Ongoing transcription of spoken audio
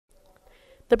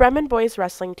The Bremen boys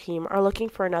wrestling team are looking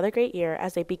for another great year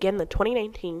as they begin the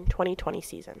 2019-2020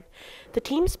 season. The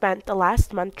team spent the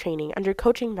last month training under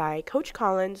coaching by Coach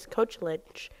Collins, Coach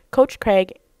Lynch, Coach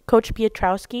Craig, Coach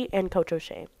Pietrowski, and Coach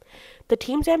O'Shea. The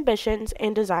team's ambitions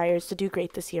and desires to do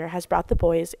great this year has brought the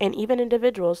boys and even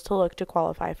individuals to look to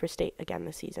qualify for state again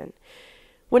this season.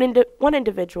 One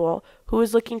individual who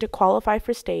is looking to qualify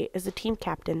for state is the team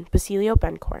captain, Basilio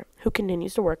Bencourt, who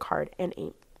continues to work hard and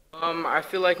aim. I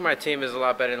feel like my team is a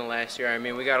lot better than last year. I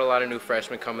mean, we got a lot of new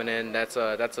freshmen coming in. That's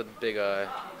a big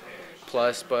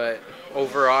plus. But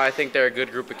overall, I think they're a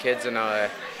good group of kids, and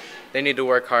they need to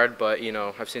work hard. But you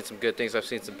know, I've seen some good things, I've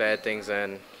seen some bad things,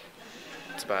 and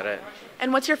that's about it.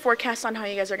 And what's your forecast on how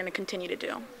you guys are going to continue to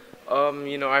do?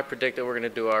 You know, I predict that we're going to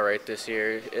do all right this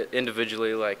year.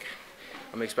 Individually, like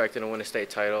I'm expecting to win a state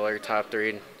title or top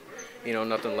three. You know,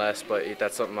 nothing less. But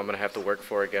that's something I'm going to have to work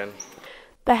for again.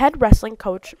 The head wrestling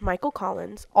coach, Michael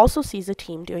Collins, also sees the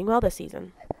team doing well this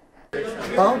season.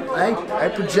 Well, I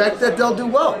project that they'll do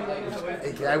well.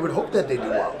 I would hope that they do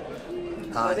well.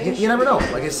 You never know.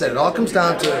 Like I said, it all comes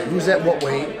down to who's at what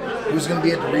weight, who's going to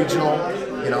be at the regional.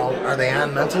 You know, are they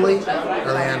on mentally?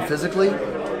 Are they on physically?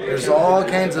 There's all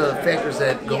kinds of factors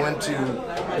that go into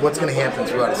what's going to happen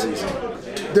throughout a season.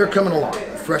 They're coming along.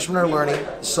 Freshmen are learning.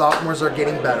 Sophomores are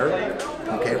getting better.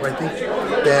 Okay, but I think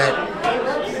that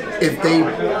if they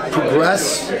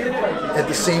progress at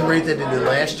the same rate that they did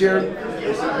last year,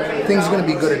 things are going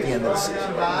to be good at the end of the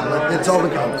season. That's all we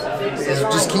can do, is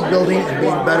just keep building and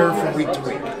being better from week to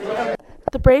week.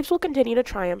 The Braves will continue to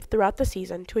triumph throughout the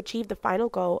season to achieve the final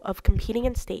goal of competing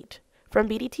in state. From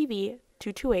BDTV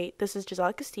 228, this is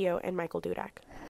Gisella Castillo and Michael Dudak.